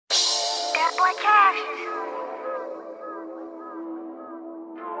that boy Cassius.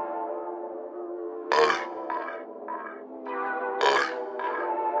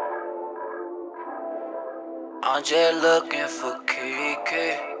 I'm just looking for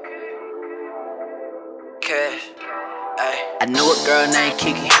Kiki. Cash. I knew a girl named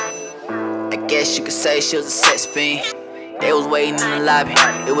Kiki. I guess you could say she was a sex fiend. They was waiting in the lobby.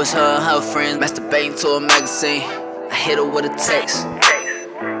 It was her and her friends masturbating to a magazine. I hit her with a text.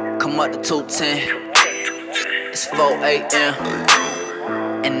 Come up to 210. It's 4 a.m.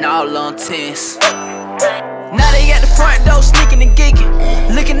 and all on 10s. Now they at the front door sneaking and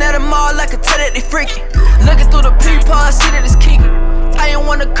geeking. Looking at them all like I tell that they freaking. Looking through the peephole, I see that it's Kiki. I ain't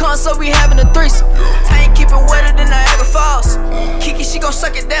wanna come, so we having a threesome. I ain't keep it wetter than Niagara Falls. Kiki, she gon'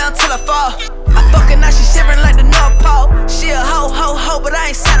 suck it down till I fall. I fuck her, now she shivering like the North Pole. She a ho, but I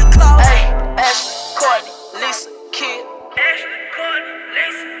ain't Santa Claus. Hey, Ashley, Courtney, Lisa, Kid. Ashley, Courtney,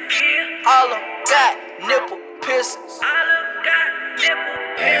 Lisa, Kid. All of them got nipple piercings. All of them got nipple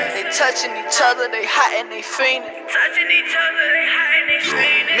piercings. They touching each other, they hot and they fiendin'. Touching each other, they hot and they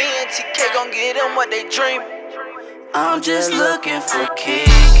fiendin'. Me and TK gon' get them what they dreamin'. I'm just looking for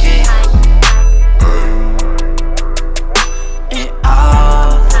Kiki and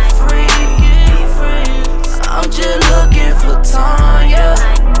all the freaky friends. I'm just looking for Tanya.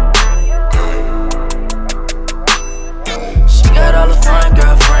 She got all the fine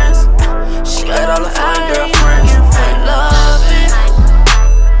girlfriends. She got all the fine girlfriends. They love it.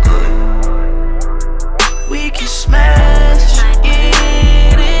 We can smash,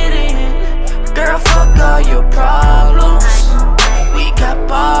 get it in. Girl, fuck all your problems. We got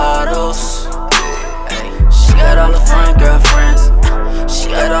bottles. Hey, she got all the fine girlfriends. She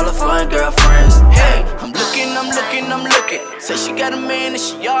got all the fine girlfriends. Hey, I'm looking. Say she got a man and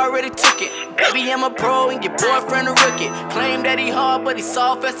she already took it. Baby, I'm a pro and your boyfriend a rookie. Claim that he hard, but he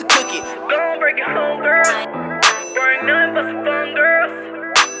soft as a cookie. Go on, break it home, girl. Bring nothing but some fun, girls.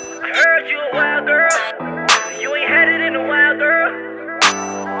 I heard you a wild girl. You ain't had it in a while, girl.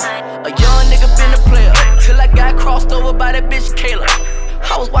 A young nigga been a player till I got crossed over by that bitch Kayla.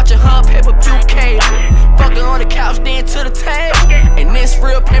 I was watching her pay-per-view cable. Fucking on the couch, then to the table. And this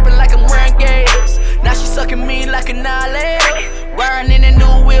real pimpin' like I'm wearing gaiters. Now she sucking me like a annihilator. Riding in a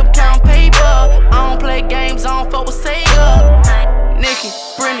new whip, count paper. I don't play games, I don't fuck with Sega. Nikki,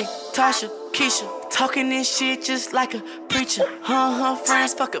 Brittany, Tasha, Keisha, talking this shit just like a preacher. Her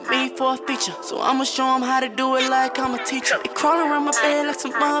friends fucking me for a feature. So I'ma show them how to do it like I'm a teacher. They crawling around my bed like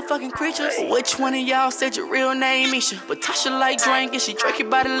some motherfucking creatures. Which one of y'all said your real name, Misha? But Tasha like drink and she drink it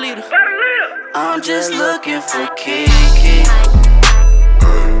by the liter. I'm just looking for Kiki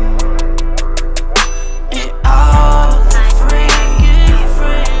and all the freaky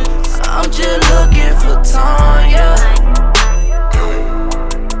friends. I'm just looking for Tanya.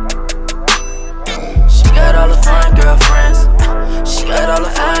 She got all the fine girlfriends. She got all the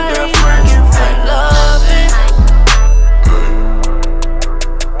fine girlfriends. They love it.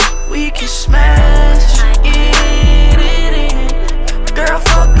 We can smash, get it in. Girl,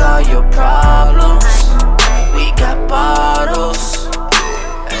 fuck all your problems. We got bottles.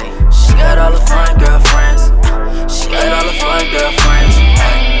 Hey, she got all the fine girlfriends. She got all the fine girlfriends.